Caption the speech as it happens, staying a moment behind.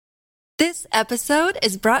This episode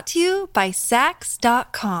is brought to you by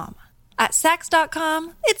Saks.com. At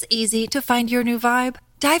Saks.com, it's easy to find your new vibe.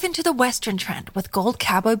 Dive into the Western trend with gold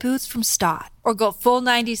cowboy boots from Staud, or go full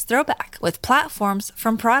 90s throwback with platforms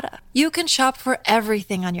from Prada. You can shop for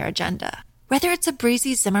everything on your agenda, whether it's a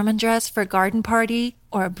breezy Zimmermann dress for a garden party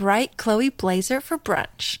or a bright Chloe blazer for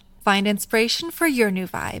brunch. Find inspiration for your new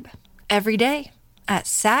vibe every day at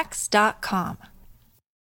Saks.com.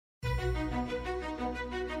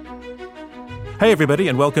 Hey, everybody,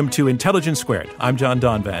 and welcome to Intelligence Squared. I'm John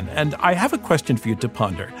Donvan, and I have a question for you to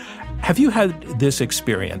ponder. Have you had this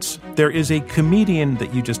experience? There is a comedian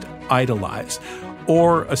that you just idolize,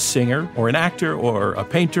 or a singer, or an actor, or a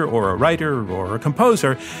painter, or a writer, or a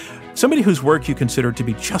composer, somebody whose work you consider to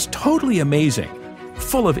be just totally amazing,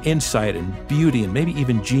 full of insight and beauty and maybe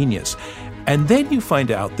even genius. And then you find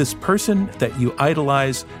out this person that you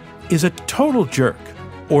idolize is a total jerk,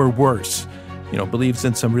 or worse. Believes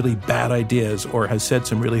in some really bad ideas, or has said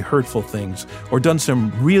some really hurtful things, or done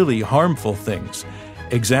some really harmful things.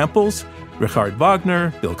 Examples: Richard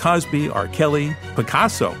Wagner, Bill Cosby, R. Kelly,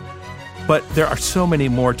 Picasso. But there are so many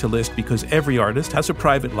more to list because every artist has a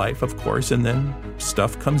private life, of course, and then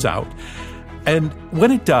stuff comes out. And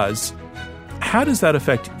when it does, how does that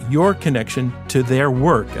affect your connection to their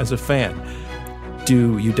work as a fan?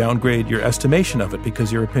 Do you downgrade your estimation of it because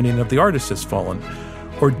your opinion of the artist has fallen?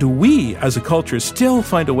 Or do we, as a culture, still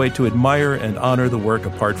find a way to admire and honor the work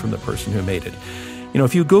apart from the person who made it?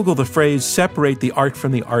 If you Google the phrase, separate the art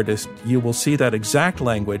from the artist, you will see that exact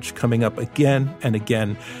language coming up again and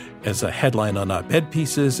again as a headline on op-ed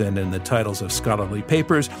pieces and in the titles of scholarly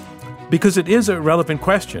papers, because it is a relevant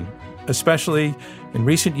question, especially in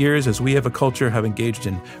recent years as we as a culture have engaged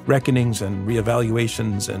in reckonings and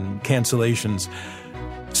reevaluations and cancellations.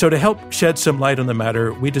 So to help shed some light on the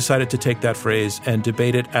matter, we decided to take that phrase and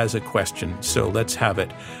debate it as a question. So let's have it.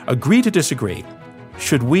 Agree to disagree.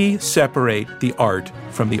 Should we separate the art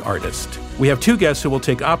from the artist? We have two guests who will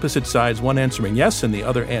take opposite sides, one answering yes and the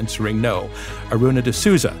other answering no. Aruna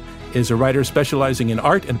D'Souza is a writer specializing in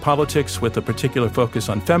art and politics with a particular focus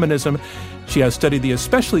on feminism. She has studied the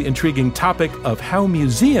especially intriguing topic of how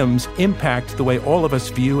museums impact the way all of us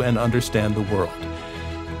view and understand the world.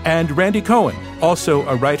 And Randy Cohen, also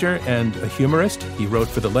a writer and a humorist. He wrote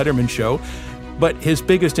for The Letterman Show, but his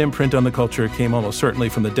biggest imprint on the culture came almost certainly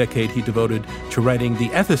from the decade he devoted to writing the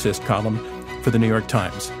Ethicist column for the New York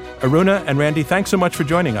Times. Aruna and Randy, thanks so much for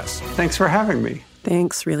joining us. Thanks for having me.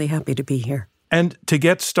 Thanks. Really happy to be here. And to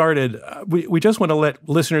get started, we just want to let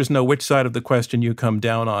listeners know which side of the question you come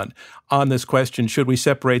down on. On this question, should we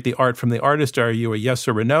separate the art from the artist? Are you a yes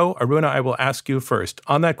or a no? Aruna, I will ask you first.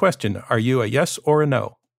 On that question, are you a yes or a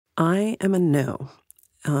no? I am a no.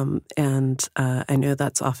 And I know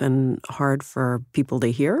that's often hard for people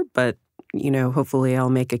to hear, but, hopefully I'll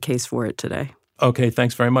make a case for it today. Okay,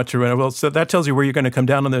 thanks very much, Aruna. Well, so that tells you where you're going to come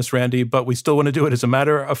down on this, Randy, but we still want to do it as a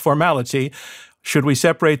matter of formality. Should we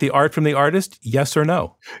separate the art from the artist? Yes or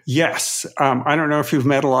no? Yes. I don't know if you've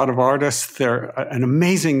met a lot of artists. An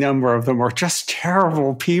amazing number of them are just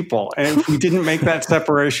terrible people. And if we didn't make that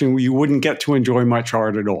separation, you wouldn't get to enjoy much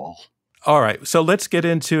art at all. All right, so let's get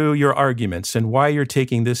into your arguments and why you're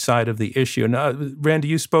taking this side of the issue. Now, Randy,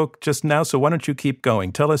 you spoke just now, so why don't you keep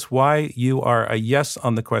going? Tell us why you are a yes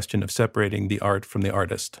on the question of separating the art from the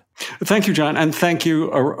artist. Thank you, John, and thank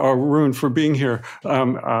you, Arun, for being here.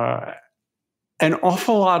 An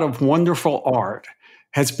awful lot of wonderful art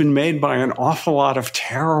has been made by an awful lot of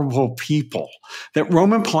terrible people. That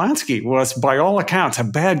Roman Polanski was, by all accounts, a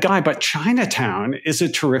bad guy, but Chinatown is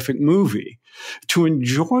a terrific movie. To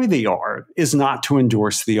enjoy the art is not to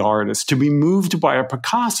endorse the artist. To be moved by a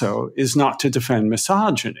Picasso is not to defend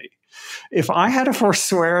misogyny. If I had to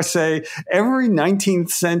forswear, say, every 19th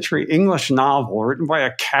century English novel written by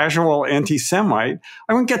a casual anti-Semite,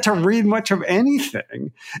 I wouldn't get to read much of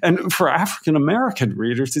anything. And for African-American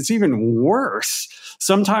readers, it's even worse.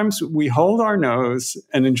 Sometimes we hold our nose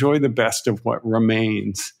and enjoy the best of what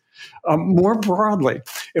remains. More broadly,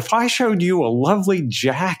 if I showed you a lovely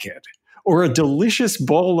jacket or a delicious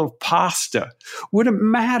bowl of pasta, would it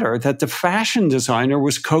matter that the fashion designer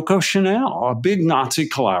was Coco Chanel, a big Nazi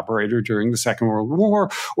collaborator during the Second World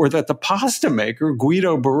War, or that the pasta maker,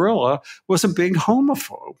 Guido Barilla, was a big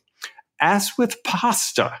homophobe? As with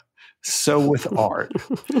pasta, so with art.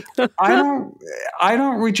 I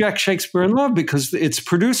don't reject Shakespeare in Love because its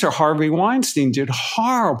producer, Harvey Weinstein, did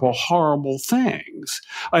horrible, horrible things.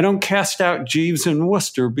 I don't cast out Jeeves and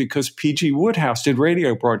Wooster because P.G. Wodehouse did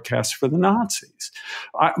radio broadcasts for the Nazis.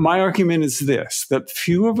 My argument is this, that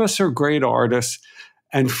few of us are great artists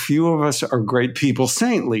and few of us are great people,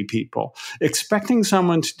 saintly people. Expecting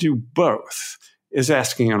someone to do both is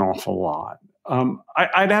asking an awful lot.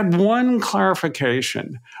 I'd add one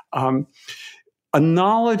clarification. A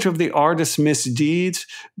knowledge of the artist's misdeeds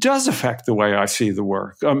does affect the way I see the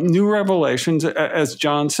work. New revelations, as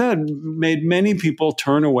John said, made many people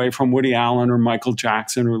turn away from Woody Allen or Michael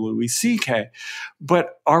Jackson or Louis C.K.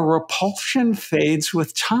 But our repulsion fades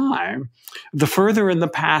with time. The further in the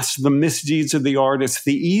past the misdeeds of the artist,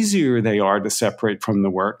 the easier they are to separate from the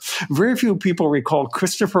work. Very few people recall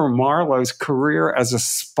Christopher Marlowe's career as a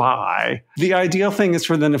spy. The ideal thing is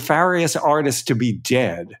for the nefarious artist to be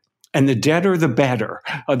dead. And the deader, the better.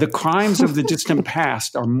 The crimes of the distant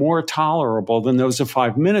past are more tolerable than those of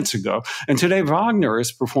 5 minutes ago. And today, Wagner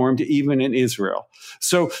is performed even in Israel.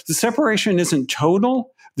 So the separation isn't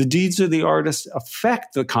total. The deeds of the artist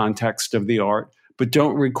affect the context of the art, but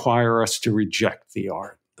don't require us to reject the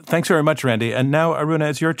art. Thanks very much, Randy. And now, Aruna,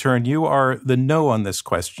 it's your turn. You are the no on this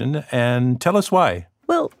question, and tell us why.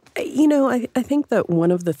 Well, I think that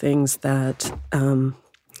one of the things that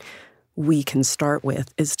we can start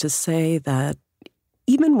with is to say that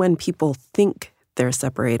even when people think they're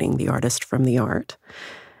separating the artist from the art,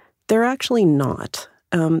 they're actually not.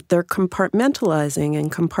 They're compartmentalizing,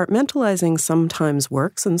 and compartmentalizing sometimes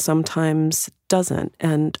works and sometimes doesn't,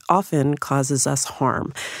 and often causes us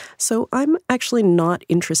harm. So I'm actually not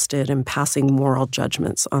interested in passing moral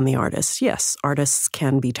judgments on the artists. Yes, artists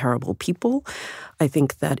can be terrible people. I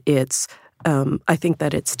think that it's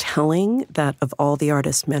telling that of all the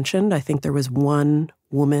artists mentioned, I think there was one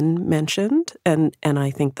woman mentioned, and I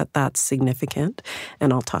think that that's significant,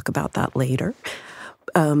 and I'll talk about that later.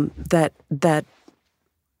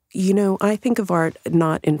 I think of art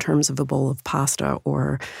not in terms of a bowl of pasta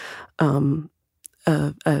or a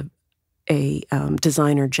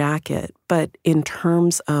designer jacket, but in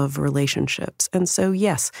terms of relationships. And so,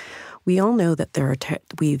 yes, we all know that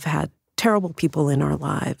we've had terrible people in our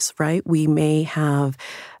lives, right? We may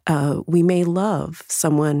love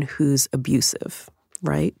someone who's abusive,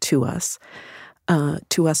 right, to us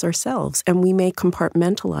ourselves. And we may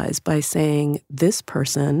compartmentalize by saying, this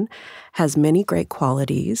person has many great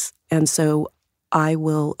qualities, and so I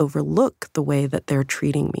will overlook the way that they're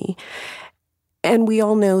treating me. And we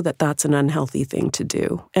all know that that's an unhealthy thing to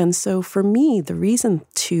do. And so for me, the reason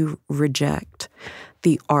to reject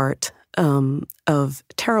the art of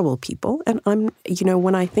terrible people, and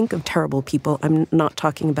when I think of terrible people, I'm not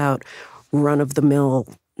talking about run-of-the-mill,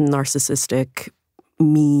 narcissistic,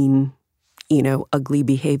 mean, ugly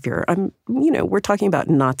behavior. We're talking about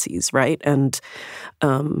Nazis, right? And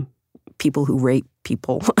people who rape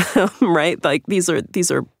people, right? Like these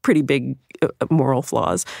are pretty big moral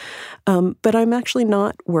flaws. But I'm actually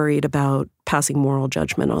not worried about passing moral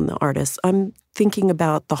judgment on the artists. I'm thinking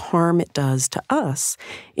about the harm it does to us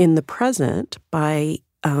in the present by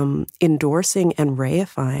endorsing and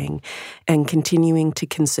reifying and continuing to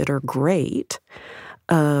consider great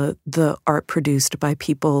the art produced by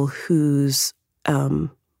people whose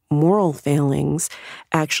moral failings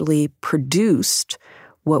actually produced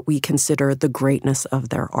what we consider the greatness of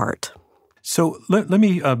their art. So let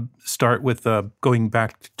me start with going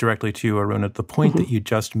back directly to you, Aruna, the point that you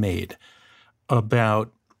just made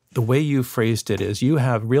about the way you phrased it is you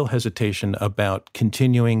have real hesitation about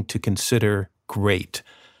continuing to consider great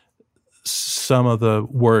some of the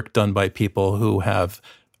work done by people who have,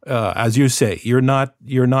 as you say, you're not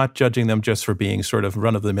judging them just for being sort of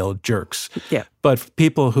run-of-the-mill jerks, but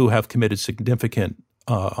people who have committed significant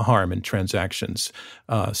harm in transactions.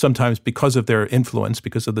 Sometimes because of their influence,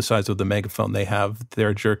 because of the size of the megaphone they have,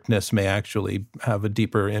 their jerkness may actually have a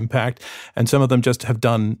deeper impact. And some of them just have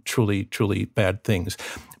done truly, truly bad things.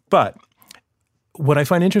 But what I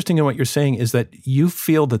find interesting in what you're saying is that you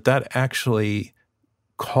feel that actually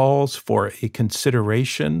calls for a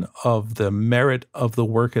consideration of the merit of the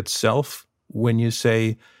work itself when you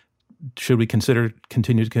say, should we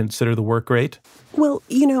continue to consider the work great? Well,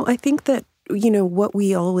 I think that what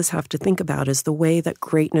we always have to think about is the way that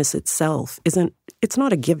greatness itself it's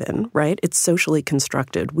not a given, right? It's socially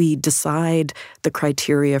constructed. We decide the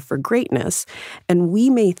criteria for greatness, and we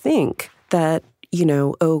may think that,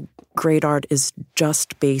 great art is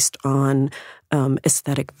just based on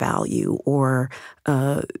aesthetic value or,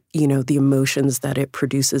 the emotions that it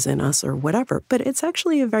produces in us or whatever. But it's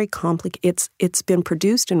actually a very complicated, it's been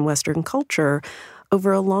produced in Western culture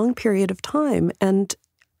over a long period of time. And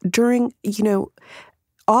during,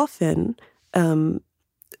 often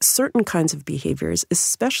certain kinds of behaviors,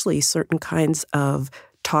 especially certain kinds of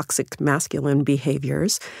toxic masculine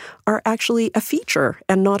behaviors, are actually a feature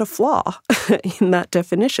and not a flaw in that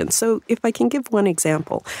definition. So if I can give one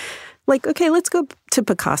example, okay, let's go to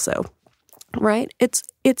Picasso, right? It's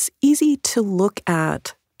easy to look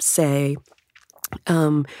at, say,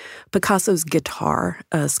 Picasso's guitar,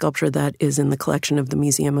 a sculpture that is in the collection of the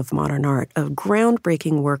Museum of Modern Art, a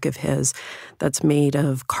groundbreaking work of his that's made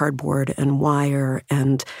of cardboard and wire,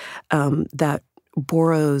 and that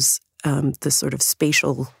borrows the sort of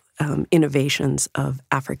spatial innovations of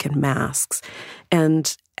African masks,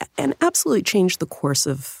 and absolutely changed the course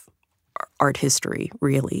of art history,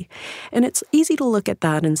 really. And it's easy to look at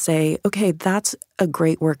that and say, okay, that's a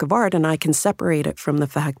great work of art, and I can separate it from the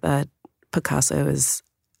fact that Picasso was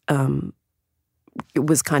kind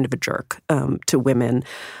of a jerk to women,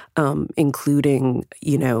 including,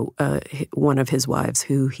 one of his wives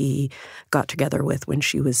who he got together with when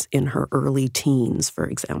she was in her early teens, for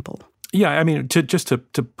example. Yeah, I mean, to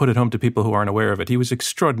put it home to people who aren't aware of it, he was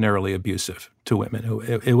extraordinarily abusive to women.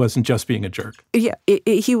 It wasn't just being a jerk. Yeah,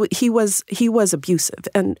 he was abusive,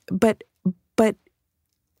 but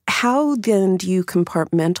how then do you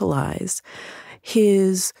compartmentalize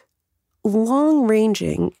his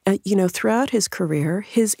long-ranging, throughout his career,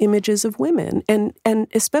 his images of women, and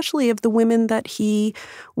especially of the women that he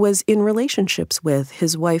was in relationships with,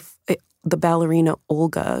 his wife, the ballerina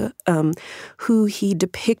Olga, who he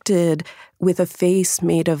depicted with a face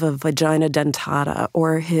made of a vagina dentata,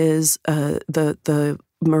 or his the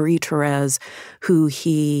Marie Therese, who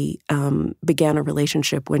he began a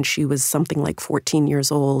relationship when she was something like 14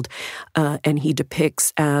 years old, and he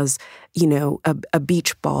depicts as, a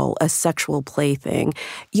beach ball, a sexual plaything.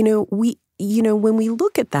 When we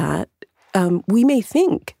look at that, we may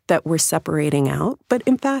think that we're separating out, but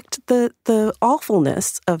in fact, the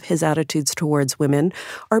awfulness of his attitudes towards women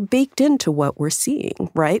are baked into what we're seeing,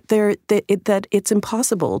 right? That it's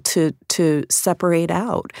impossible to separate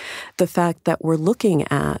out the fact that we're looking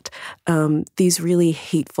at these really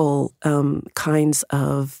hateful kinds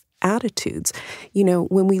of attitudes.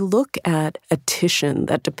 When we look at a Titian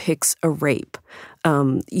that depicts a rape,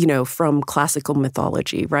 from classical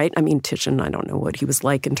mythology, right? I mean, Titian, I don't know what he was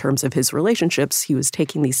like in terms of his relationships. He was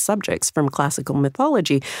taking these subjects from classical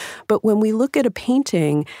mythology. But when we look at a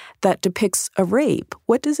painting that depicts a rape,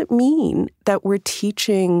 what does it mean that we're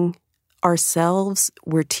teaching ourselves,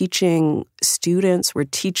 we're teaching students, we're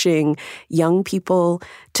teaching young people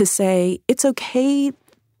to say, it's okay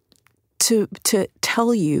to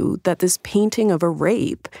tell you that this painting of a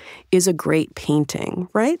rape is a great painting,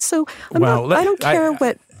 right? So I don't care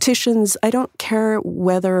what Titian's, I don't care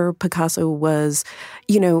whether Picasso was,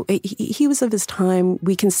 he was of his time.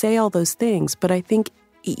 We can say all those things, but I think,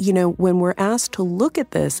 when we're asked to look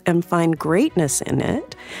at this and find greatness in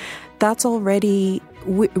it, that's already,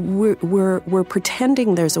 we're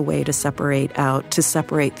pretending there's a way to separate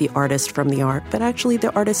the artist from the art, but actually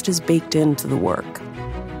the artist is baked into the work.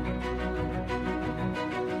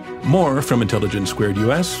 More from Intelligence Squared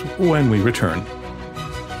US when we return.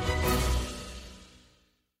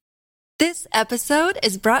 This episode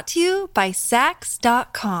is brought to you by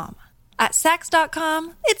Saks.com. At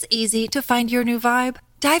Saks.com, it's easy to find your new vibe.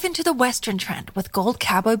 Dive into the Western trend with gold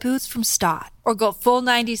cowboy boots from Stott, or go full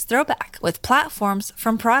 90s throwback with platforms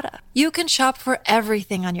from Prada. You can shop for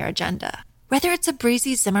everything on your agenda, whether it's a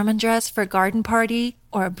breezy Zimmermann dress for a garden party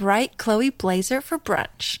or a bright Chloe blazer for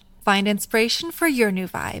brunch. Find inspiration for your new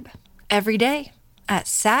vibe every day at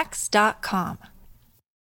Saks.com.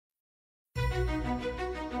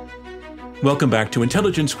 Welcome back to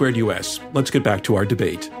Intelligence Squared US. Let's get back to our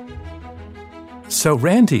debate. So,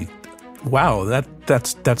 Randy, wow,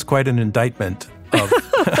 that's quite an indictment of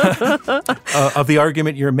of the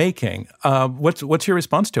argument you're making. What's your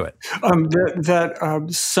response to it?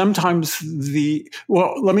 Sometimes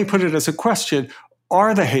let me put it as a question.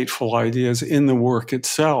 Are the hateful ideas in the work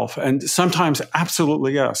itself? And sometimes,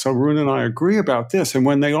 absolutely yes. Arun and I agree about this. And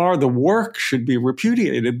when they are, the work should be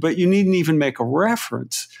repudiated, but you needn't even make a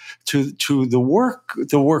reference to the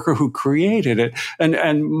worker who created it.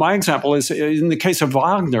 And my example is in the case of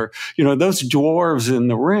Wagner, those dwarves in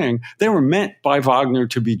the ring, they were meant by Wagner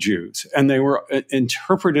to be Jews, and they were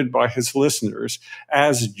interpreted by his listeners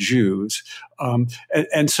as Jews.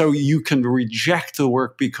 And so you can reject the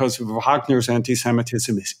work because Wagner's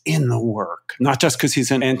anti-Semitism is in the work, not just because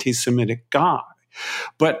he's an anti-Semitic guy.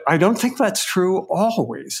 But I don't think that's true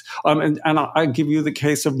always. And I give you the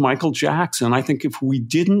case of Michael Jackson. I think if we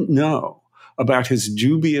didn't know about his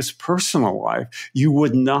dubious personal life, you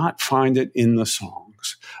would not find it in the songs.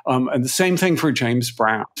 And the same thing for James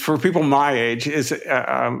Brown. For people my age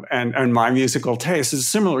and my musical taste is a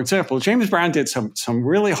similar example. James Brown did some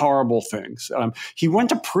really horrible things. He went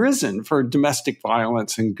to prison for domestic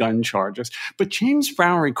violence and gun charges. But James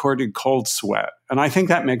Brown recorded Cold Sweat. And I think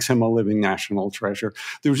that makes him a living national treasure.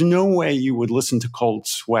 There's no way you would listen to Cold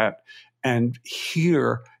Sweat and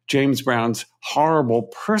hear James Brown's horrible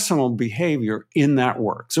personal behavior in that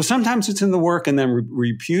work. So sometimes it's in the work and then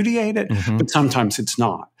repudiate it, but sometimes it's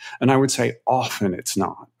not. And I would say often it's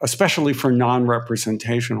not, especially for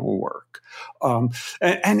non-representational work.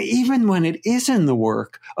 And even when it is in the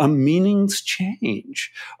work, meanings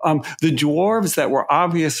change. The dwarves that were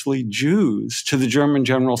obviously Jews to the German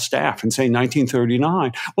general staff in, say,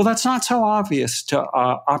 1939, well, that's not so obvious to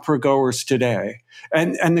opera goers today.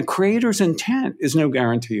 And the creator's intent is no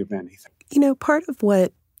guarantee of anything. You know, part of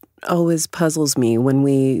what always puzzles me when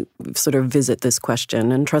we sort of visit this question,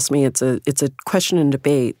 and trust me, it's a question and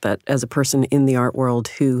debate that as a person in the art world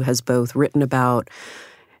who has both written about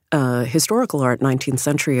historical art, 19th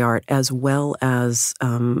century art, as well as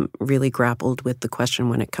really grappled with the question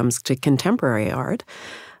when it comes to contemporary art.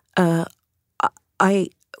 One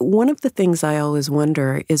of the things I always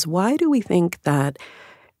wonder is, why do we think that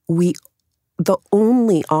the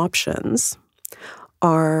only options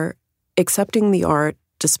are accepting the art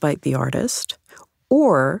despite the artist,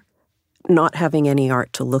 or not having any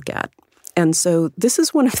art to look at? And so this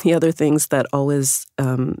is one of the other things that always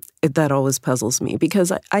puzzles me,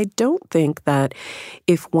 because I don't think that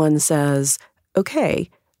if one says, okay,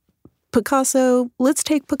 Picasso, let's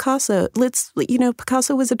take Picasso.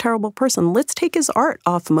 Picasso was a terrible person. Let's take his art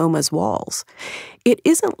off MoMA's walls. It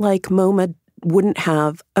isn't like MoMA wouldn't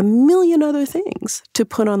have a million other things to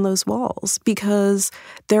put on those walls, because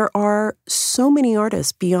there are so many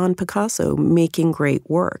artists beyond Picasso making great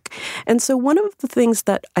work. And so one of the things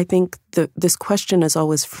that I think this question is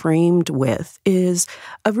always framed with is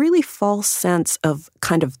a really false sense of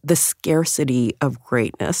kind of the scarcity of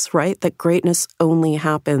greatness, right? That greatness only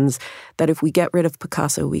happens, that if we get rid of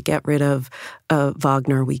Picasso, we get rid of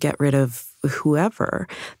Wagner, we get rid of whoever,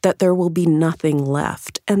 that there will be nothing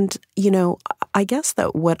left. And, I guess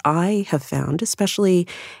that what I have found, especially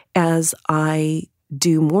as I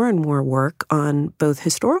do more and more work on both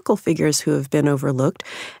historical figures who have been overlooked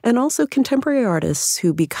and also contemporary artists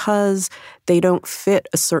who, because they don't fit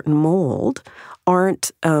a certain mold,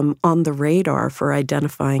 aren't on the radar for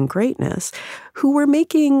identifying greatness, who were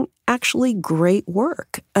making actually great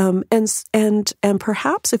work. And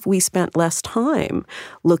perhaps if we spent less time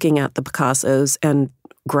looking at the Picassos and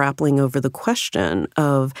grappling over the question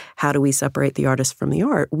of how do we separate the artist from the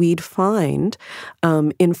art, we'd find,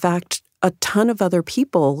 in fact, a ton of other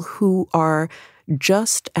people who are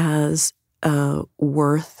just as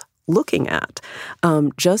worth looking at,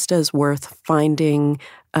 just as worth finding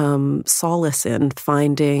solace in,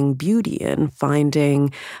 finding beauty in,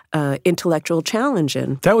 finding intellectual challenge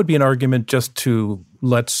in. That would be an argument just to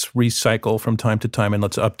let's recycle from time to time and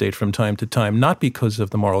let's update from time to time, not because of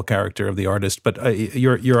the moral character of the artist, but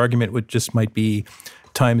your argument might be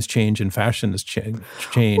times change and fashions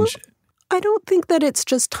change. Well, I don't think that it's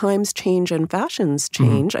just times change and fashions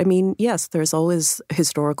change. I mean, yes, there's always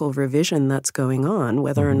historical revision that's going on,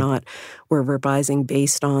 whether or not we're revising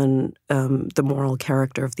based on the moral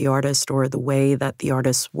character of the artist or the way that the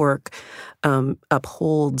artist's work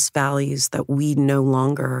upholds values that we no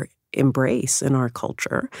longer embrace in our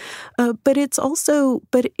culture. But it's also,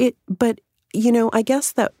 I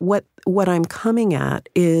guess that what I'm coming at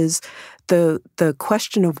is the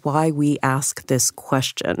question of why we ask this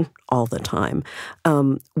question all the time,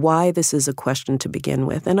 why this is a question to begin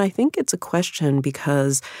with. And I think it's a question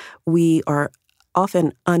because we are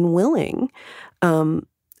often unwilling to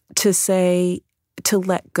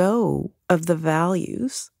let go of the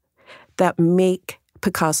values that make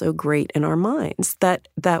Picasso great in our minds, that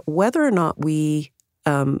whether or not we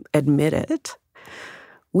admit it,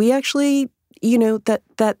 we actually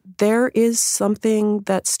that there is something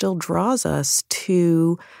that still draws us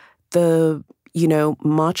to the,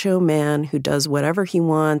 macho man who does whatever he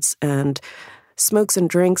wants and smokes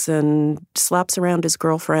and drinks and slaps around his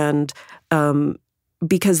girlfriend,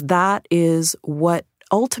 because that is what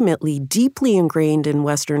ultimately, deeply ingrained in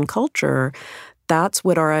Western culture, that's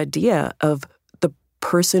what our idea of the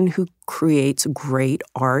person who creates great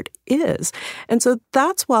art is. And so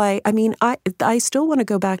that's why, I still want to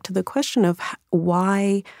go back to the question of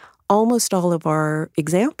why almost all of our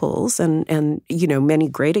examples and many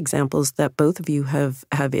great examples that both of you have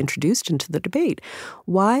introduced into the debate,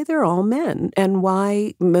 why they're all men and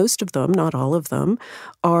why most of them, not all of them,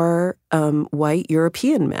 are white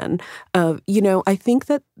European men. I think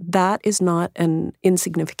that is not an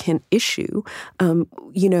insignificant issue.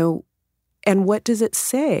 And what does it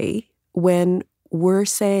say when we're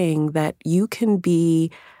saying that you can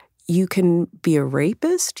be, you can be a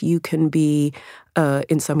rapist, you can be,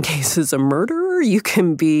 in some cases, a murderer, you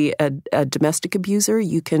can be a domestic abuser,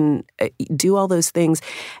 you can do all those things.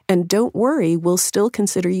 And don't worry, we'll still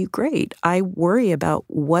consider you great. I worry about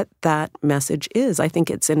what that message is. I think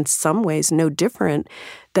it's in some ways no different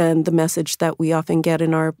than the message that we often get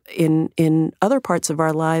in other parts of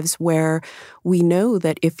our lives, where we know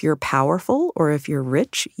that if you're powerful or if you're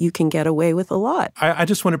rich, you can get away with a lot. I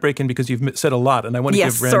just want to break in because you've said a lot, and I want to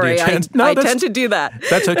give Randy sorry, a chance. I tend to do that.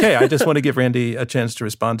 That's okay. I just want to give Randy a chance to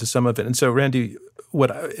respond to some of it. And so, Randy,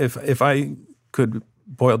 if I could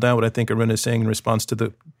boil down what I think Arun is saying in response to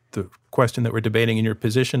the question that we're debating and your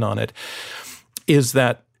position on it, is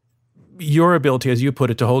that your ability, as you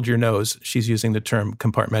put it, to hold your nose, she's using the term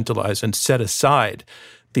compartmentalize, and set aside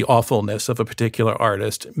the awfulness of a particular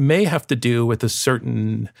artist may have to do with a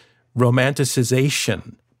certain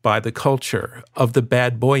romanticization by the culture of the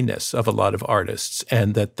bad boyness of a lot of artists,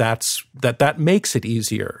 and that makes it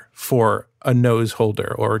easier for a nose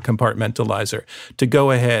holder or a compartmentalizer to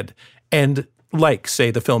go ahead and, like,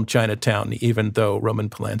 say, the film Chinatown, even though Roman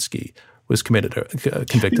Polanski was convicted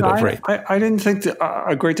of rape. I didn't think that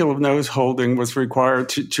a great deal of nose holding was required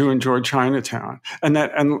to enjoy Chinatown, and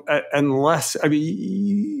that unless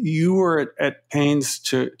you were at pains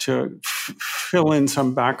to fill in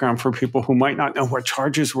some background for people who might not know what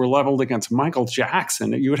charges were leveled against Michael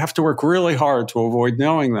Jackson. You would have to work really hard to avoid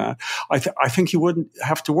knowing that. I think you wouldn't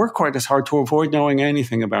have to work quite as hard to avoid knowing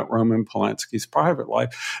anything about Roman Polanski's private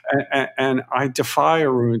life, and I defy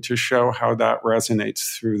Arun to show how that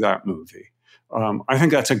resonates through that movie. I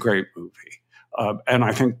think that's a great movie. And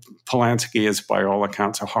I think Polanski is, by all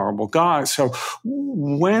accounts, a horrible guy. So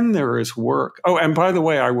when there is work... Oh, and by the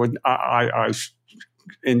way, I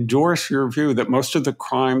endorse your view that most of the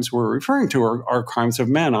crimes we're referring to are crimes of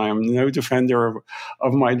men. I am no defender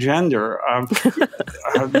of my gender.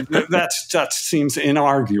 That seems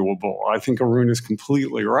inarguable. I think Arun is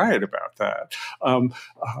completely right about that.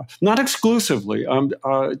 Not exclusively.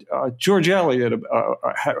 George Eliot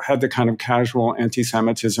had the kind of casual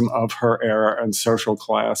anti-Semitism of her era and social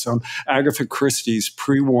class. Agatha Christie's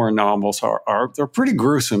pre-war novels they're pretty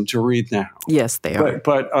gruesome to read now. Yes, they are.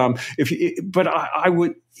 But I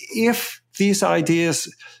would, if these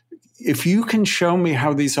ideas, if you can show me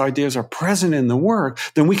how these ideas are present in the work,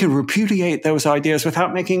 then we can repudiate those ideas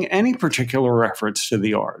without making any particular reference to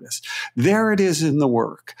the artist. There it is in the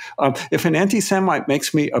work. If an anti-Semite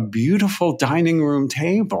makes me a beautiful dining room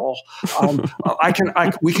table,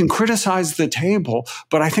 we can criticize the table,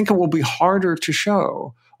 but I think it will be harder to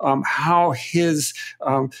show how his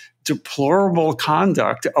deplorable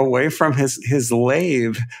conduct away from his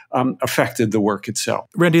lave affected the work itself.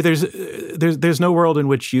 Randy, there's no world in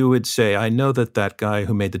which you would say, I know that guy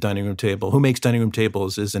who made the dining room table, who makes dining room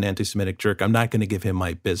tables, is an anti-Semitic jerk. I'm not going to give him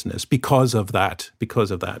my business because of that.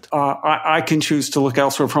 I can choose to look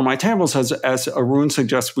elsewhere for my tables, as Arun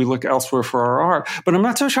suggests we look elsewhere for our art. But I'm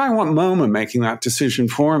not so sure I want MoMA making that decision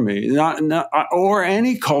for me, not or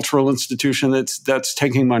any cultural institution that's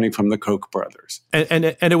taking money from the Koch brothers. And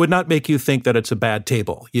it would not make you think that it's a bad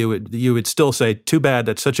table. You would still say, too bad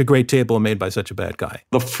that's such a great table made by such a bad guy.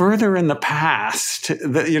 The further in the past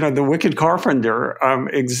the wicked carpenter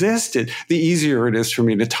existed, the easier it is for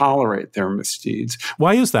me to tolerate their misdeeds.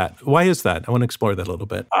 Why is that? I want to explore that a little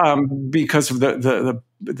bit. Because of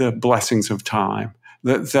the blessings of time.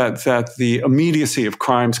 That the immediacy of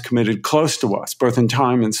crimes committed close to us, both in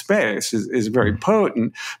time and space, is very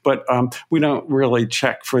potent. But we don't really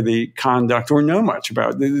check for the conduct or know much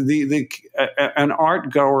about it. An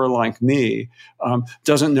art goer like me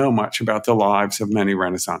doesn't know much about the lives of many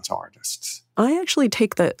Renaissance artists. I actually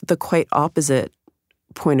take the quite opposite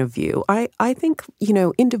point of view. I think,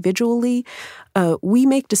 individually, we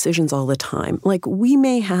make decisions all the time. Like, we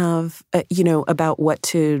may have, about what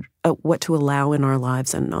to allow in our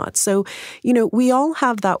lives and not. So, we all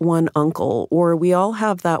have that one uncle, or we all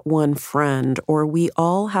have that one friend, or we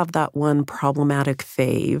all have that one problematic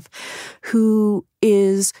fave who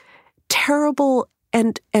is terrible.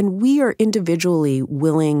 And we are individually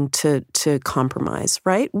willing to compromise,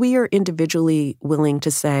 right? We are individually willing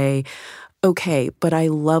to say, okay, but I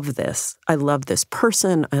love this. I love this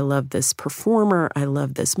person. I love this performer. I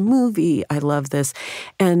love this movie. I love this.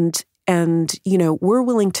 And we're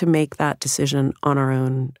willing to make that decision on our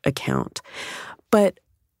own account. But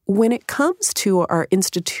when it comes to our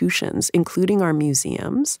institutions, including our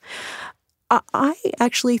museums, I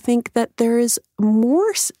actually think that there is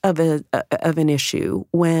more of an issue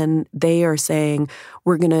when they are saying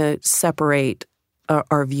we're going to separate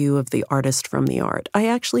our view of the artist from the art. I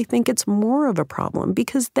actually think it's more of a problem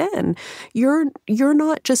because then you're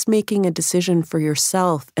not just making a decision for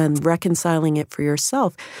yourself and reconciling it for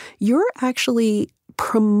yourself. You're actually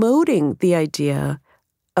promoting the idea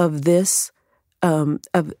of this,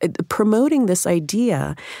 promoting this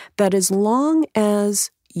idea that as long as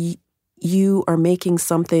you are making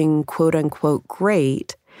something quote unquote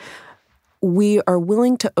great, we are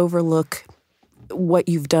willing to overlook what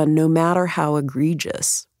you've done, no matter how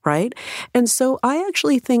egregious, right? And so I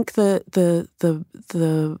actually think the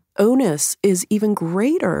onus is even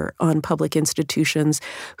greater on public institutions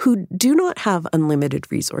who do not have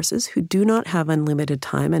unlimited resources, who do not have unlimited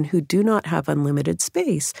time, and who do not have unlimited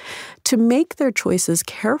space to make their choices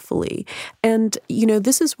carefully. And,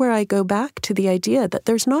 this is where I go back to the idea that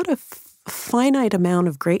there's not a finite amount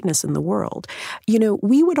of greatness in the world.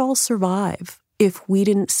 We would all survive if we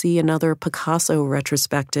didn't see another Picasso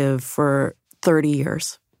retrospective for 30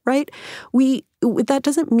 years, right? That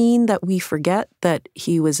doesn't mean that we forget that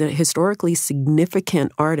he was a historically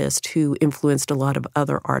significant artist who influenced a lot of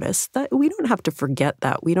other artists. That we don't have to forget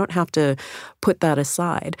that. We don't have to put that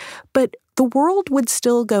aside. But the world would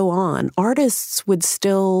still go on. Artists would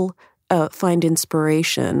still find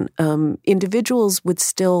inspiration. Individuals would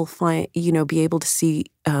still be able to see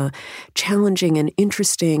challenging and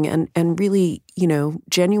interesting and really,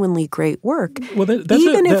 genuinely great work. Well,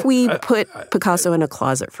 if we put Picasso in a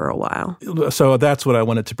closet for a while. So that's what I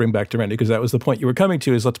wanted to bring back to Randy, because that was the point you were coming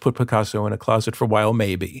to, is let's put Picasso in a closet for a while,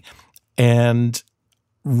 maybe. And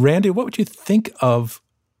Randy, what would you think of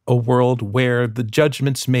a world where the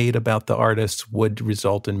judgments made about the artists would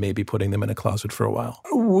result in maybe putting them in a closet for a while?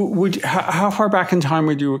 How far back in time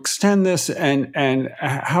would you extend this, and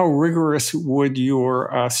how rigorous would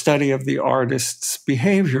your study of the artist's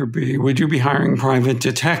behavior be? Would you be hiring private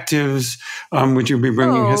detectives? Would you be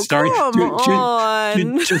bringing historians?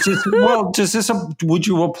 Would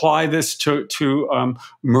you apply this to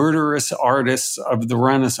murderous artists of the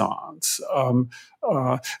Renaissance?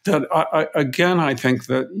 I think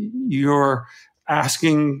that you're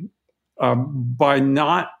asking, by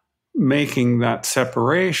not making that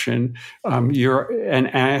separation, and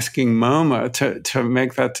asking MoMA to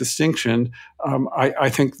make that distinction. I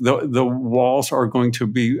think the walls are going to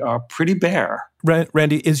be pretty bare.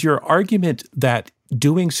 Randy, is your argument that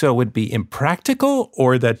doing so would be impractical,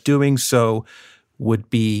 or that doing so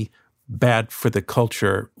would be bad for the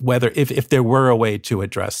culture, if there were a way to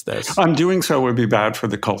address this? Doing so would be bad for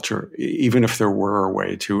the culture, even if there were a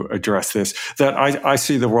way to address this. That I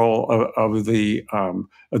see the role of the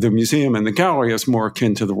museum and the gallery as more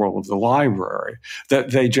akin to the role of the library.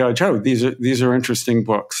 That they judge, these are interesting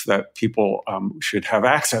books that people should have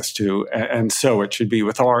access to, and so it should be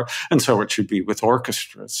with art, and so it should be with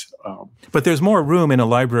orchestras. But there's more room in a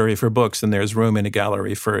library for books than there's room in a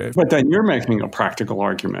gallery for. But then you're making a practical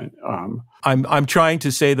argument. I'm trying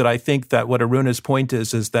to say that I think that what Aruna's point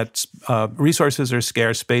is that resources are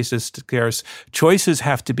scarce, space is scarce, choices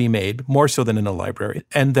have to be made, more so than in a library,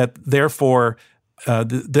 and that therefore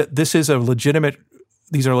these are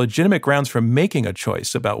legitimate grounds for making a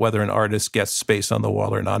choice about whether an artist gets space on the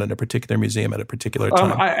wall or not in a particular museum at a particular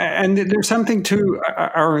time. And there's something to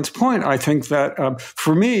Aaron's point. I think that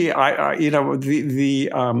for me,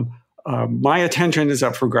 my attention is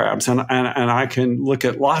up for grabs, and I can look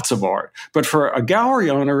at lots of art. But for a gallery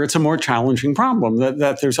owner, it's a more challenging problem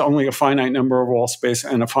that there's only a finite number of wall space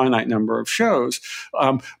and a finite number of shows.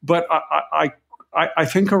 But I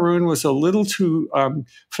think Arun was a little too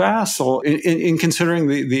facile in considering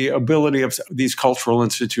the ability of these cultural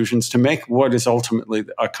institutions to make what is ultimately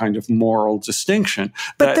a kind of moral distinction.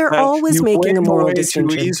 But they're always making a moral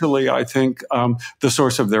distinction. Too easily, I think, the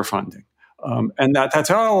source of their funding. And that's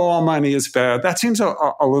all money is bad. That seems a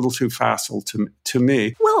little too facile to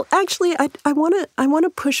me. Well, actually, I want to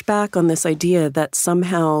push back on this idea that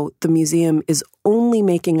somehow the museum is only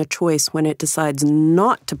making a choice when it decides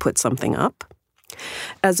not to put something up,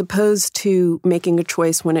 as opposed to making a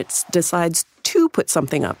choice when it decides to put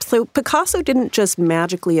something up. So Picasso didn't just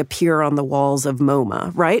magically appear on the walls of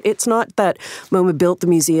MoMA, right? It's not that MoMA built the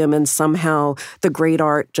museum and somehow the great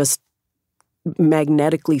art just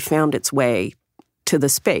magnetically found its way to the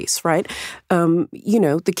space, right?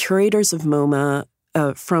 The curators of MoMA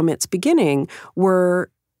from its beginning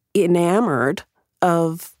were enamored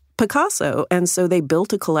of Picasso, and so they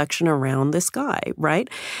built a collection around this guy, right?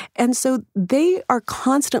 And so they are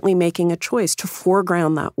constantly making a choice to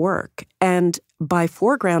foreground that work. And by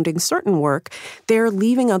foregrounding certain work, they're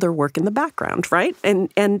leaving other work in the background, right?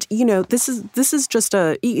 And this is just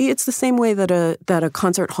it's the same way that a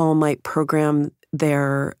concert hall might program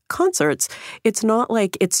their concerts, it's not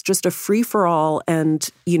like it's just a free-for-all and,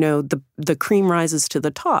 the cream rises to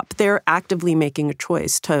the top. They're actively making a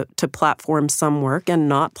choice to platform some work and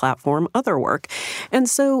not platform other work. And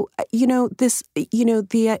so,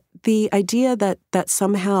 the idea that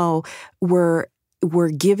somehow we're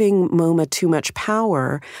giving MoMA too much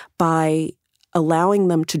power by allowing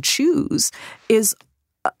them to choose is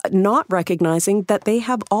not recognizing that they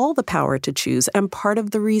have all the power to choose. And part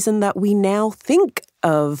of the reason that we now think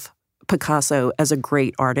of Picasso as a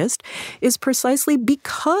great artist is precisely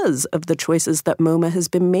because of the choices that MoMA has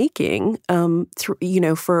been making,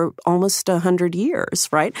 for almost 100 years,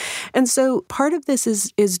 right? And so part of this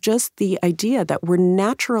is just the idea that we're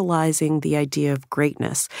naturalizing the idea of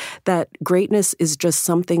greatness, that greatness is just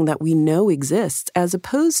something that we know exists, as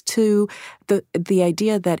opposed to the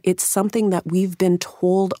idea that it's something that we've been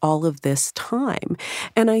told all of this time.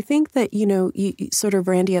 And I think that, you sort of,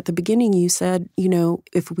 Randy, at the beginning, you said,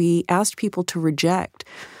 if we asked people to reject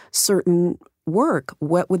certain work,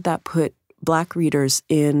 what would that put Black readers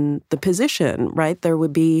in the position, right? There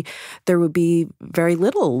would be very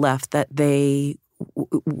little left that they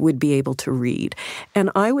would be able to read.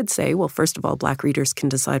 And I would say, well, first of all, Black readers can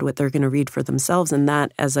decide what they're going to read for themselves. And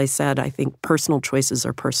that, as I said, I think personal choices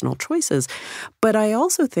are personal choices. But I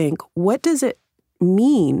also think, what does it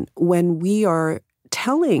mean when we are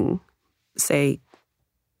telling, say,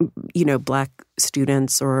 Black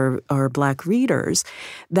students or Black readers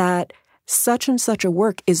that such and such a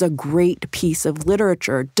work is a great piece of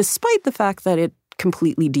literature, despite the fact that it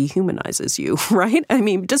completely dehumanizes you, right? I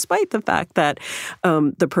mean, despite the fact that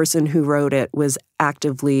the person who wrote it was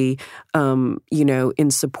actively,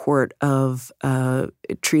 in support of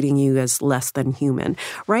treating you as less than human,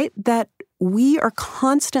 right? That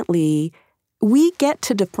we get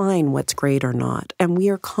to define what's great or not. And we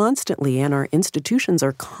are constantly, and our institutions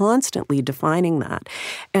are constantly defining that.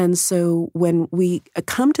 And so when we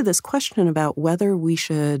come to this question about whether we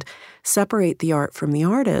should separate the art from the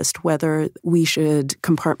artist, whether we should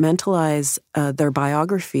compartmentalize their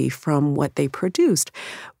biography from what they produced,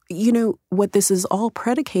 what this is all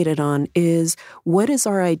predicated on is, what is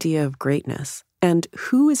our idea of greatness? And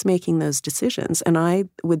who is making those decisions? And I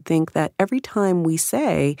would think that every time we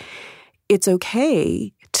say, it's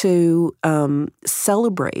okay to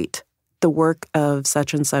celebrate the work of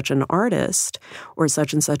such and such an artist or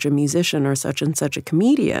such and such a musician or such and such a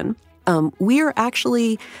comedian, we are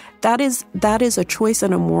actually, that is a choice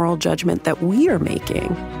and a moral judgment that we are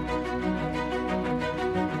making.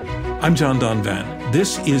 I'm John Donvan.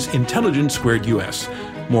 This is Intelligence Squared US.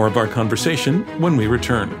 More of our conversation when we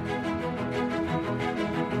return.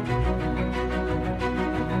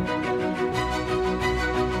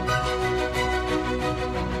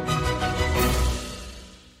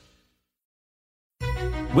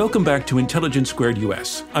 Welcome back to Intelligence Squared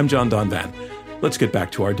US. I'm John Donvan. Let's get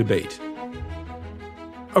back to our debate.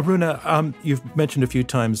 Aruna, you've mentioned a few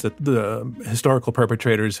times that the historical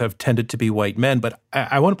perpetrators have tended to be white men, but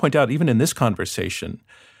I want to point out, even in this conversation,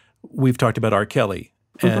 we've talked about R. Kelly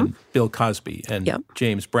and Bill Cosby and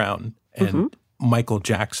James Brown and Michael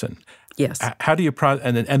Jackson. Yes. How do you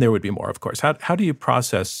and there would be more, of course. How do you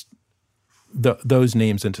process those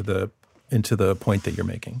names into the point that you're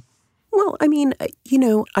making? Well, I mean,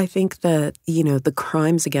 I think that, the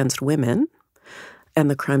crimes against women and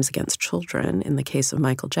the crimes against children, in the case of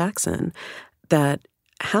Michael Jackson, that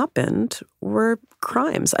happened were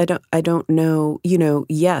crimes. I don't know,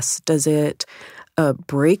 yes, does it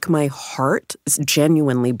break my heart,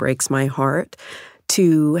 genuinely breaks my heart,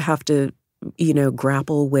 to have to,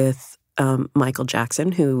 grapple with Michael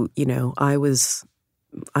Jackson, who, I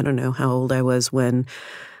don't know how old I was when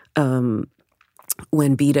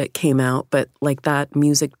Beat It came out, but like that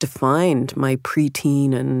music defined my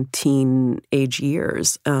preteen and teen age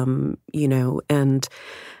years, and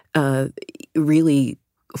really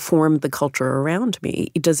formed the culture around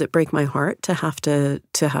me. Does it break my heart to have to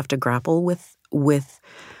grapple with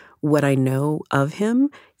what I know of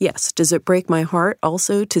him? Yes. Does it break my heart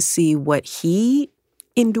also to see what he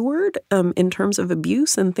endured in terms of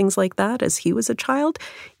abuse and things like that as he was a child?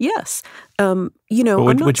 Yes. Would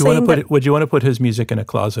you want to put his music in a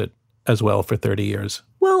closet as well for 30 years?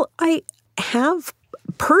 Well, I have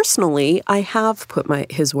put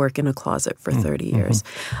his work in a closet for 30 years.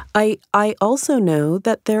 I also know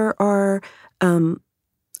that there are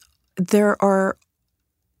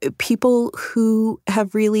people who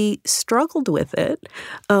have really struggled with it,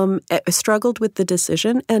 struggled with the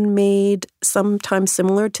decision, and made sometimes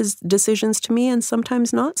similar decisions to me and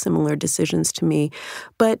sometimes not similar decisions to me.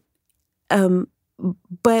 But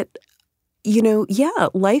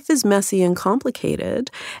life is messy and complicated.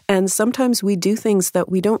 And sometimes we do things that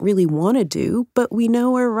we don't really want to do, but we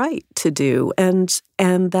know are right to do. And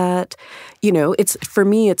that, it's, for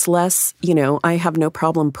me, it's less, I have no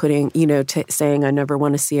problem putting, saying I never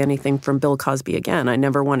want to see anything from Bill Cosby again. I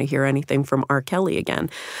never want to hear anything from R. Kelly again.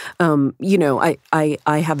 I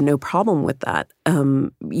have no problem with that,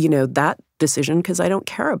 that decision, because I don't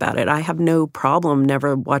care about it. I have no problem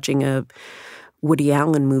never watching a Woody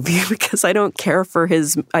Allen movie because I didn't care for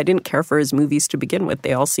his movies to begin with.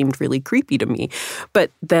 They all seemed really creepy to me. But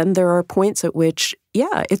then there are points at which,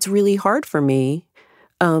 it's really hard for me.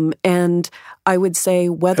 And I would say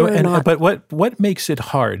whether or not... But what makes it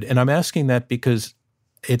hard? And I'm asking that because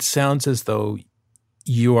it sounds as though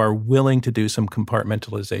you are willing to do some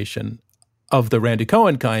compartmentalization of the Randy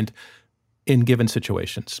Cohen kind in given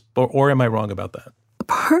situations. Or am I wrong about that?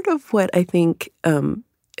 Part of what I think...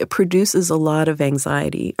 it produces a lot of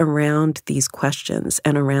anxiety around these questions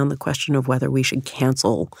and around the question of whether we should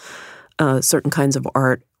cancel certain kinds of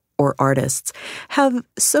art or artists have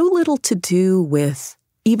so little to do with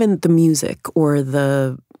even the music or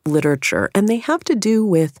the literature, and they have to do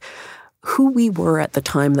with who we were at the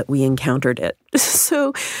time that we encountered it.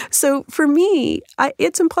 So for me,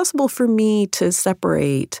 it's impossible for me to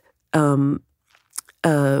separate Michael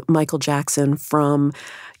Jackson from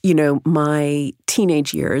my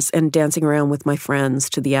teenage years and dancing around with my friends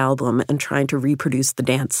to the album and trying to reproduce the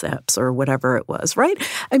dance steps or whatever it was, right?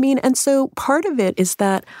 I mean, and so part of it is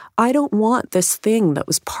that I don't want this thing that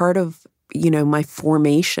was part of, my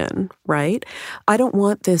formation, right? I don't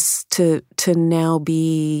want this to now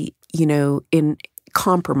be,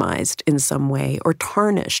 compromised in some way or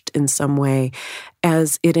tarnished in some way,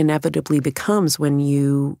 as it inevitably becomes when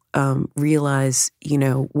you realize,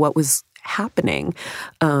 what was happening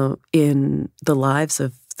in the lives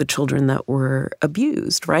of the children that were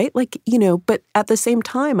abused, right? But at the same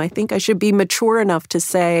time, I think I should be mature enough to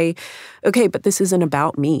say, okay, but this isn't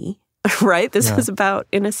about me, right? This is about,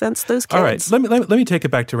 in a sense, those kids. All right. Let me take it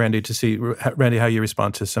back to Randy to see, Randy, how you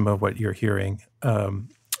respond to some of what you're hearing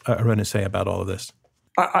Aruna say about all of this.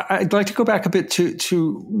 I'd like to go back a bit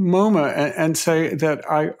to MoMA and say that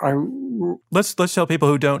Let's tell people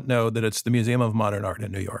who don't know that it's the Museum of Modern Art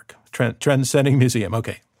in New York. Transcending Museum.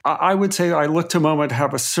 Okay. I would say I look to MoMA to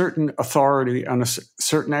have a certain authority and a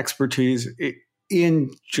certain expertise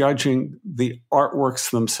in judging the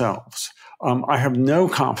artworks themselves. I have no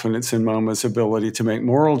confidence in MoMA's ability to make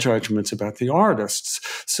moral judgments about the artists.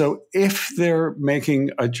 So if they're making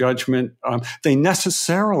a judgment, they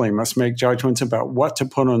necessarily must make judgments about what to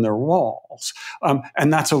put on their walls.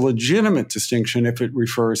 And that's a legitimate distinction if it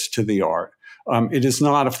refers to the art. It is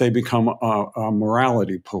not if they become a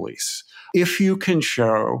morality police. If you can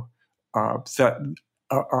show that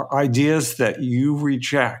ideas that you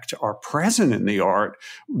reject are present in the art,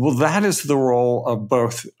 well, that is the role of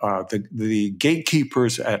both the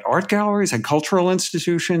gatekeepers at art galleries and cultural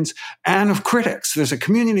institutions and of critics. There's a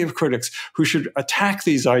community of critics who should attack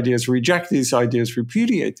these ideas, reject these ideas,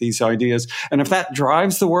 repudiate these ideas. And if that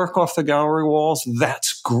drives the work off the gallery walls,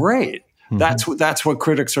 that's great. That's what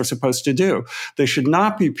critics are supposed to do. They should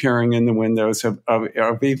not be peering in the windows of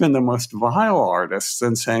even the most vile artists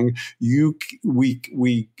and saying,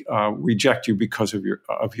 we reject you because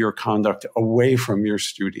of your conduct away from your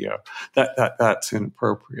studio. That's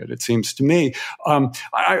inappropriate, it seems to me.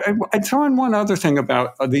 I'd throw in one other thing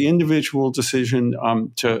about the individual decision I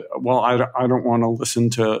don't want to listen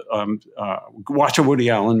to watch a Woody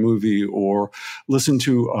Allen movie or listen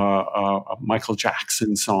to a Michael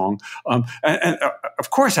Jackson song. And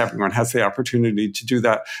of course, everyone has the opportunity to do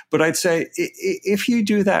that. But I'd say if you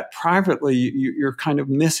do that privately, you're kind of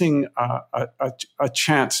missing a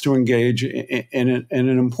chance to engage in an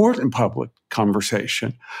important public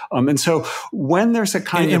conversation. And so when there's a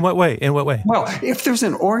kind of... In what way? In what way? Well, if there's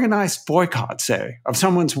an organized boycott, say, of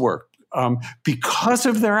someone's work because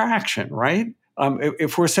of their action, right?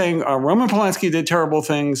 If we're saying Roman Polanski did terrible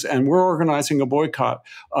things and we're organizing a boycott,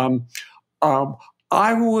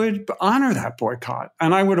 I would honor that boycott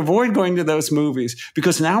and I would avoid going to those movies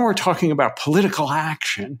because now we're talking about political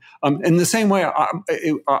action. In the same way,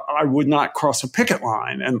 I would not cross a picket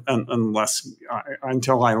line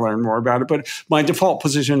until I learn more about it. But my default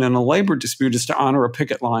position in a labor dispute is to honor a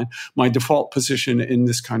picket line. My default position in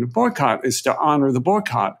this kind of boycott is to honor the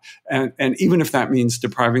boycott. And even if that means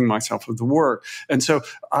depriving myself of the work. And so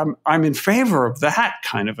I'm in favor of that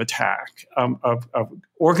kind of attack, of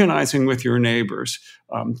organizing with your neighbors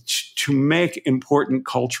to make important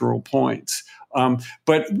cultural points.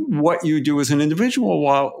 But what you do as an individual,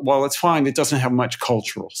 while it's fine, it doesn't have much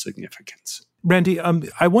cultural significance. Randy,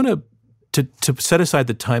 I want to to set aside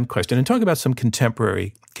the time question and talk about some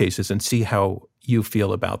contemporary cases and see how you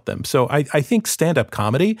feel about them. So I think stand-up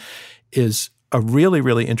comedy is a really,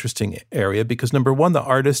 really interesting area because, number one, the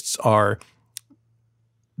artists are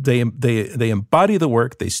they embody the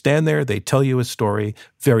work. They stand there. They tell you a story.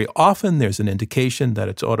 Very often there's an indication that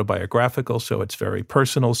it's autobiographical, so it's very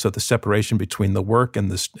personal. So the separation between the work and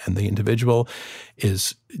the individual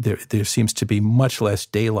is there seems to be much less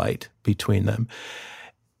daylight between them.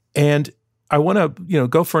 And I want to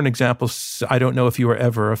go for an example. I don't know if you were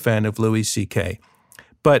ever a fan of Louis C.K.,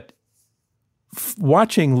 but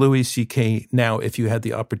watching Louis C.K. now, if you had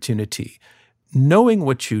the opportunity, knowing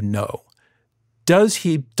what you know, does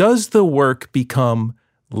the work become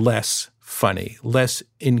less funny, less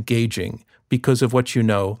engaging because of what you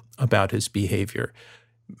know about his behavior?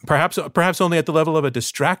 Perhaps only at the level of a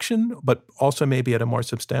distraction, but also maybe at a more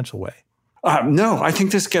substantial way. No, I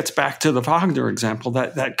think this gets back to the Wagner example,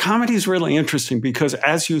 that comedy is really interesting because,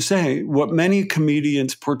 as you say, what many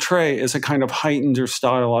comedians portray is a kind of heightened or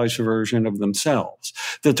stylized version of themselves,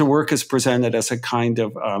 that the work is presented as a kind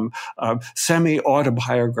of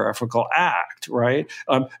semi-autobiographical act, right?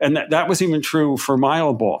 And that was even true for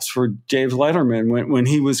Mile Boss, for Dave Letterman, when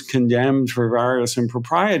he was condemned for various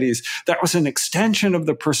improprieties. That was an extension of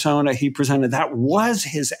the persona he presented. That was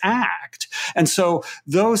his act. And so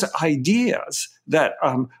those ideas that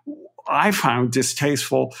I found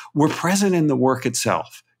distasteful were present in the work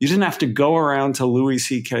itself. You didn't have to go around to Louis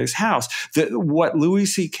C.K.'s house. What Louis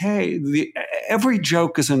C.K., every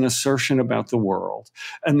joke is an assertion about the world.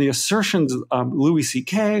 And the assertions Louis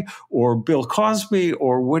C.K. or Bill Cosby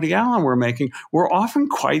or Woody Allen were making were often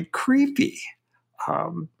quite creepy.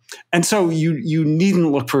 And so you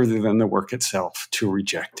needn't look further than the work itself to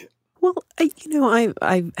reject it. Well,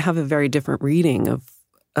 I have a very different reading of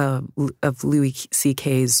Louis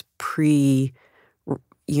C.K.'s pre-Me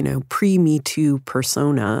Too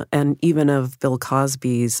persona, and even of Bill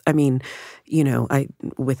Cosby's. I mean,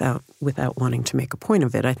 without wanting to make a point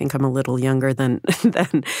of it, I think I'm a little younger than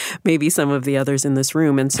maybe some of the others in this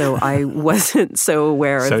room, and so I wasn't so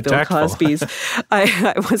aware of Bill Cosby's.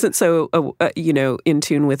 I wasn't so in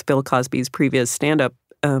tune with Bill Cosby's previous stand-up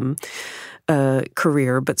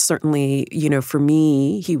career, but certainly, for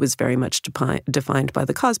me, he was very much defined by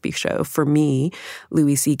The Cosby Show. For me,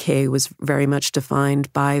 Louis C.K. was very much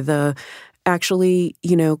defined by the actually,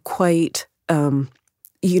 quite,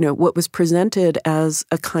 what was presented as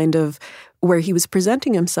a kind of, where he was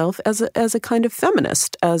presenting himself as a kind of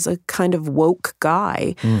feminist, as a kind of woke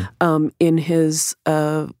guy in his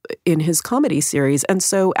comedy series. And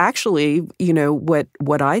so actually,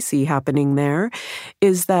 what I see happening there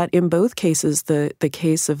is that in both cases, the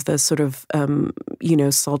case of the sort of,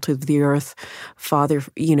 salt of the earth father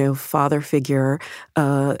figure,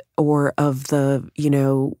 or of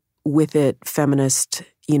the, with it feminist,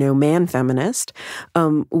 man feminist,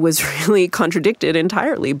 was really contradicted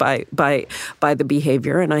entirely by the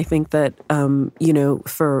behavior. And I think that,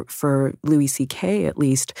 for Louis C.K. at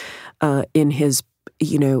least, in his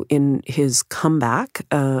comeback,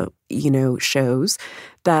 shows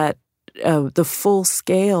that the full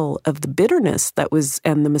scale of the bitterness that was,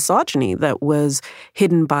 and the misogyny that was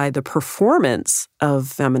hidden by the performance of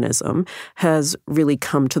feminism has really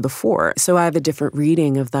come to the fore. So I have a different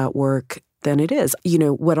reading of that work than it is.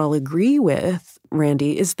 What I'll agree with,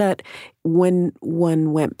 Randy, is that when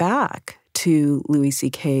one went back to Louis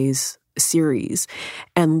C.K.'s series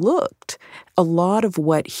and looked, a lot of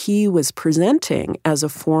what he was presenting as a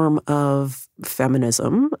form of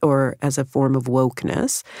feminism or as a form of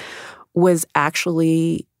wokeness was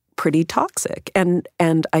actually pretty toxic. And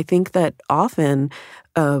I think that often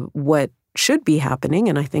what should be happening,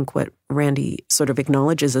 and I think what Randy sort of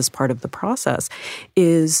acknowledges as part of the process,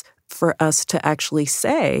 is for us to actually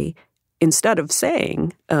say, instead of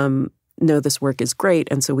saying, no, this work is great,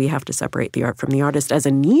 and so we have to separate the art from the artist as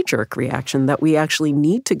a knee-jerk reaction, that we actually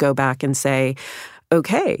need to go back and say,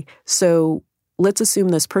 okay, so let's assume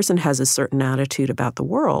this person has a certain attitude about the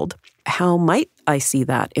world. How might I see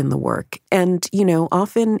that in the work? And,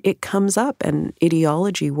 often it comes up, and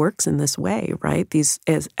ideology works in this way, right? These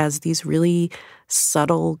as these really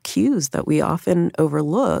subtle cues that we often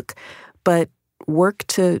overlook, but work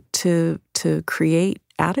to create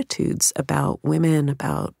attitudes about women,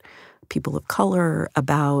 about people of color,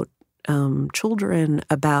 about children,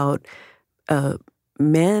 about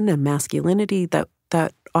men and masculinity that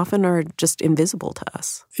often are just invisible to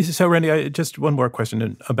us. So, Randy, just one more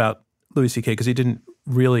question about Louis C.K., because he didn't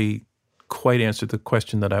really quite answer the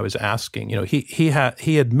question that I was asking.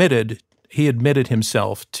 He admitted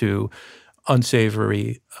himself to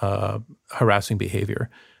unsavory, harassing behavior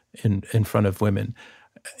in front of women.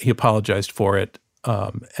 He apologized for it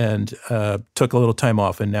and took a little time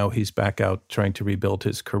off, and now he's back out trying to rebuild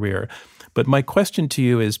his career. But my question to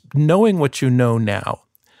you is, knowing what you know now,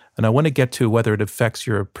 and I want to get to whether it affects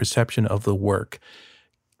your perception of the work.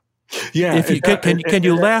 Yeah. If you, can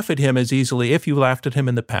you laugh at him as easily? If you laughed at him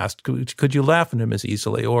in the past, could you laugh at him as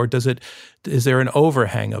easily? Or is there an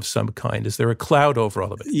overhang of some kind? Is there a cloud over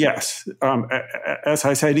all of it? Yes. As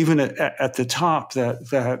I said, even at the top,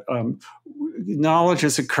 that knowledge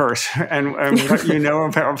is a curse. And what you know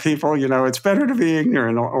about people, it's better to be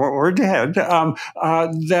ignorant or dead.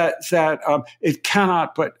 It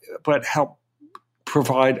cannot but help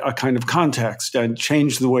provide a kind of context and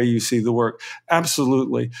change the way you see the work.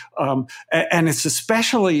 Absolutely. And it's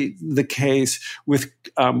especially the case with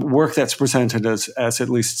work that's presented as at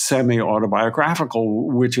least semi-autobiographical,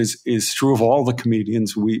 which is true of all the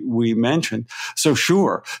comedians we mentioned. So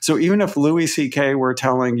sure. So even if Louis C.K. were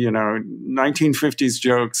telling, 1950s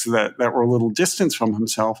jokes that were a little distance from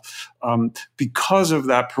himself, because of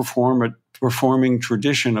that performing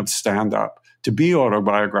tradition of stand-up, to be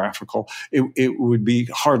autobiographical, it would be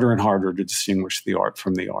harder and harder to distinguish the art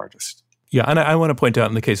from the artist. Yeah, and I want to point out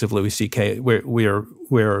in the case of Louis C.K.,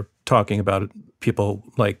 we're talking about people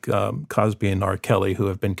like Cosby and R. Kelly who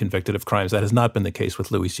have been convicted of crimes. That has not been the case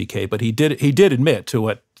with Louis C.K., but he did admit to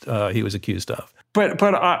what he was accused of.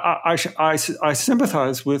 But I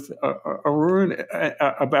sympathize with Arun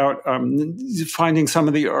about finding some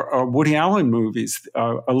of the Woody Allen movies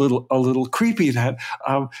a little creepy. That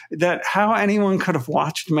how anyone could have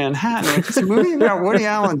watched Manhattan. It's a movie about Woody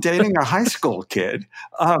Allen dating a high school kid,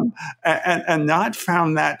 and not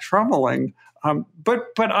found that troubling.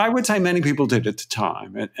 But I would say many people did at the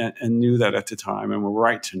time and knew that at the time and were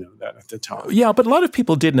right to know that at the time. Yeah, but a lot of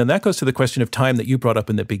people didn't. And that goes to the question of time that you brought up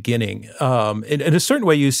in the beginning. In a certain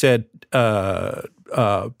way, you said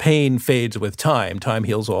pain fades with time. Time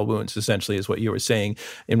heals all wounds, essentially, is what you were saying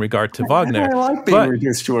in regard to Wagner. I like being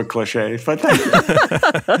reduced to a cliche, but thank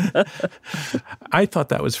you. I thought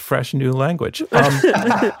that was fresh new language.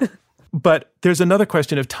 But there's another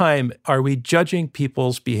question of time. Are we judging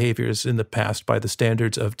people's behaviors in the past by the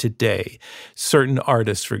standards of today? Certain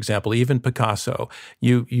artists, for example, even Picasso,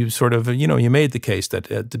 you sort of, you made the case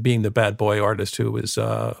that being the bad boy artist who was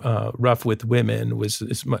rough with women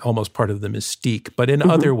is almost part of the mystique. But in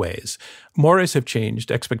other ways, mores have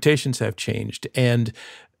changed, expectations have changed, and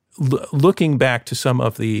looking back to some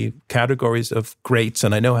of the categories of greats,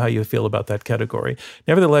 and I know how you feel about that category,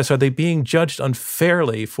 nevertheless, are they being judged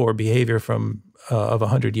unfairly for behavior from of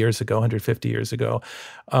 100 years ago, 150 years ago,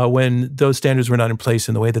 when those standards were not in place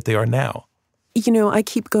in the way that they are now? I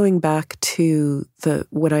keep going back to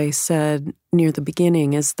what I said near the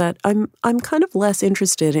beginning is that I'm kind of less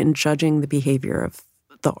interested in judging the behavior of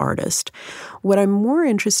the artist. What I'm more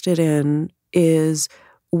interested in is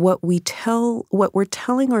what we're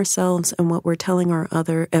telling ourselves and what we're telling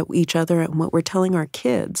each other and what we're telling our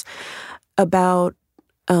kids about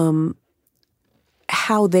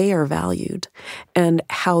how they are valued and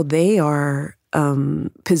how they are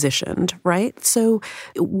positioned, right? So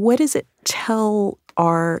what does it tell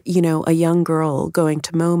a young girl going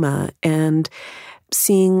to MoMA and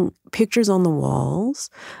seeing pictures on the walls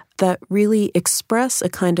that really express a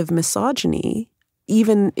kind of misogyny,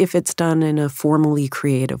 even if it's done in a formally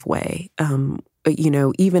creative way,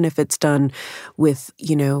 even if it's done with,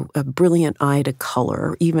 a brilliant eye to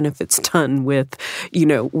color, even if it's done with,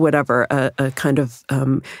 whatever, a kind of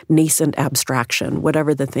nascent abstraction,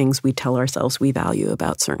 whatever the things we tell ourselves we value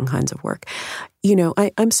about certain kinds of work.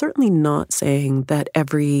 I'm certainly not saying that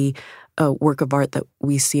every work of art that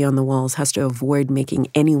we see on the walls has to avoid making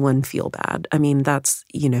anyone feel bad. I mean, that's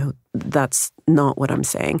not what I'm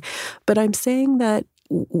saying. But I'm saying that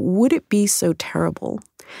would it be so terrible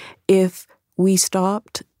if we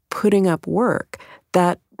stopped putting up work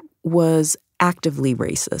that was actively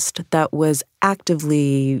racist, that was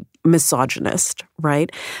actively misogynist,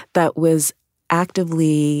 right? That was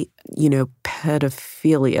actively,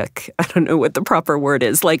 pedophilic. I don't know what the proper word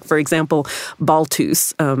is. Like, for example,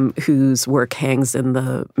 Balthus, whose work hangs in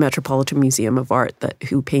the Metropolitan Museum of Art,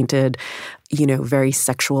 who painted, very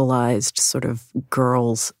sexualized sort of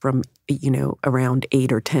girls from, around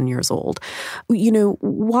 8 or 10 years old.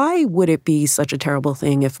 Why would it be such a terrible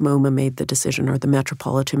thing if MoMA made the decision or the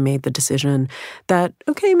Metropolitan made the decision that,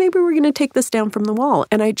 okay, maybe we're going to take this down from the wall?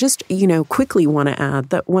 And I just, quickly want to add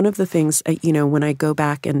that one of the things, when I go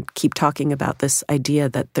back and keep talking about this idea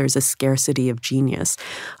that there's a scarcity of genius,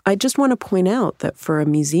 I just want to point out that for a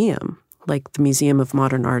museum, like the Museum of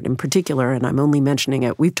Modern Art in particular, and I'm only mentioning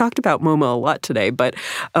it. We've talked about MoMA a lot today, but,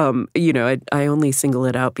 I only single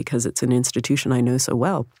it out because it's an institution I know so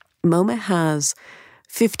well. MoMA has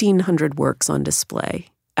 1,500 works on display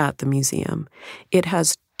at the museum. It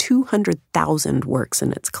has 200,000 works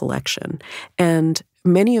in its collection, and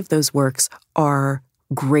many of those works are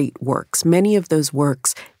great works. Many of those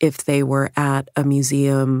works, if they were at a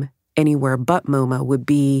museum anywhere but MoMA, would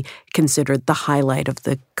be considered the highlight of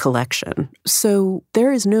the collection. So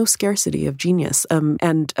there is no scarcity of genius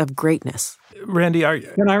and of greatness. Randy,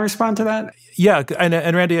 can I respond to that? Yeah,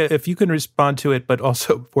 and Randy, if you can respond to it, but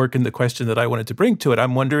also work in the question that I wanted to bring to it,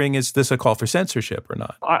 I'm wondering, is this a call for censorship or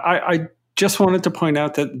not? I just wanted to point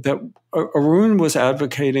out that Arun was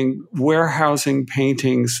advocating warehousing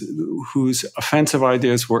paintings whose offensive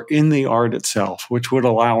ideas were in the art itself, which would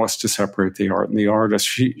allow us to separate the art and the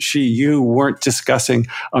artist. You weren't discussing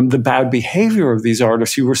the bad behavior of these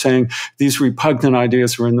artists. You were saying these repugnant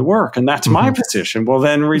ideas were in the work, and that's my position. Well,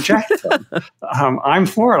 then reject them. I'm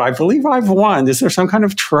for it. I believe I've won. Is there some kind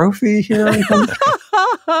of trophy here?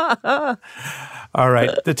 All right.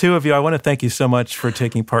 The two of you, I want to thank you so much for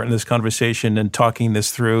taking part in this conversation and talking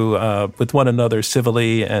this through with one another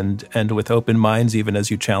civilly and with open minds, even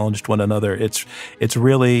as you challenged one another. It's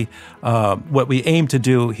really what we aim to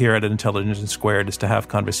do here at Intelligence Squared is to have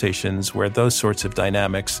conversations where those sorts of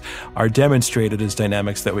dynamics are demonstrated as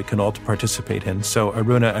dynamics that we can all participate in. So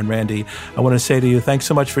Aruna and Randy, I want to say to you, thanks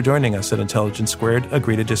so much for joining us at Intelligence Squared.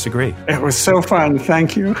 Agree to disagree. It was so fun.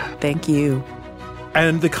 Thank you. Thank you.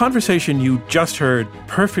 And the conversation you just heard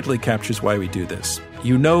perfectly captures why we do this.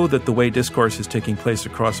 You know that the way discourse is taking place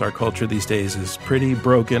across our culture these days is pretty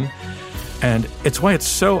broken. And it's why it's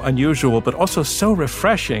so unusual, but also so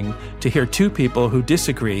refreshing to hear two people who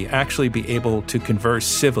disagree actually be able to converse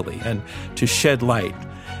civilly and to shed light.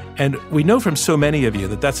 And we know from so many of you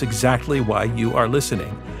that that's exactly why you are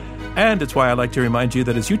listening. And it's why I like to remind you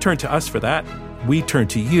that as you turn to us for that, we turn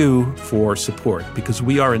to you for support, because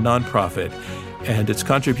we are a nonprofit. And it's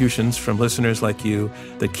contributions from listeners like you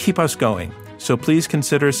that keep us going. So please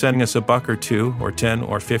consider sending us $1 or $2 or 10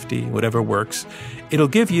 or 50, whatever works. It'll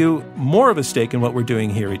give you more of a stake in what we're doing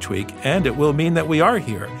here each week, and it will mean that we are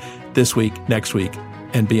here this week, next week,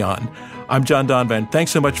 and beyond. I'm John Donvan. Thanks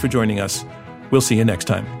so much for joining us. We'll see you next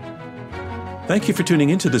time. Thank you for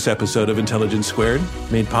tuning into this episode of Intelligence Squared,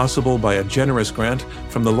 made possible by a generous grant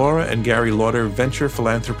from the Laura and Gary Lauder Venture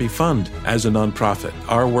Philanthropy Fund. As a nonprofit,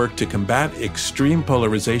 our work to combat extreme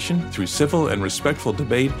polarization through civil and respectful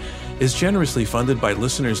debate is generously funded by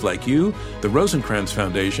listeners like you, the Rosencrantz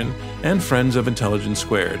Foundation, and friends of Intelligence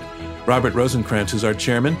Squared. Robert Rosencrantz is our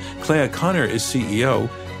chairman, Clea Connor is CEO,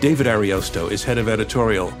 David Ariosto is head of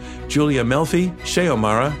editorial. Julia Melfi, Shea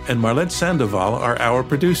O'Mara, and Marlette Sandoval are our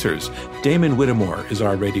producers. Damon Whittemore is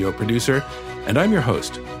our radio producer. And I'm your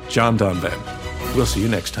host, John Donvan. We'll see you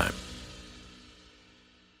next time.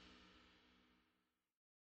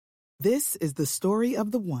 This is the story of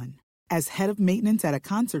the one. As head of maintenance at a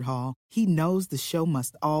concert hall, he knows the show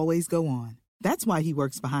must always go on. That's why he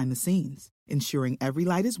works behind the scenes, ensuring every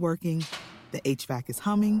light is working, the HVAC is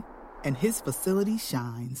humming, and his facility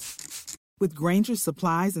shines. With Grainger's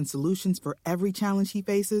supplies and solutions for every challenge he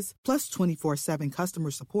faces, plus 24/7 customer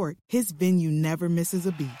support, his venue never misses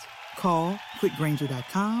a beat. Call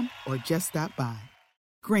quickgrainger.com or just stop by.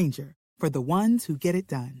 Grainger, for the ones who get it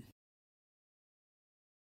done.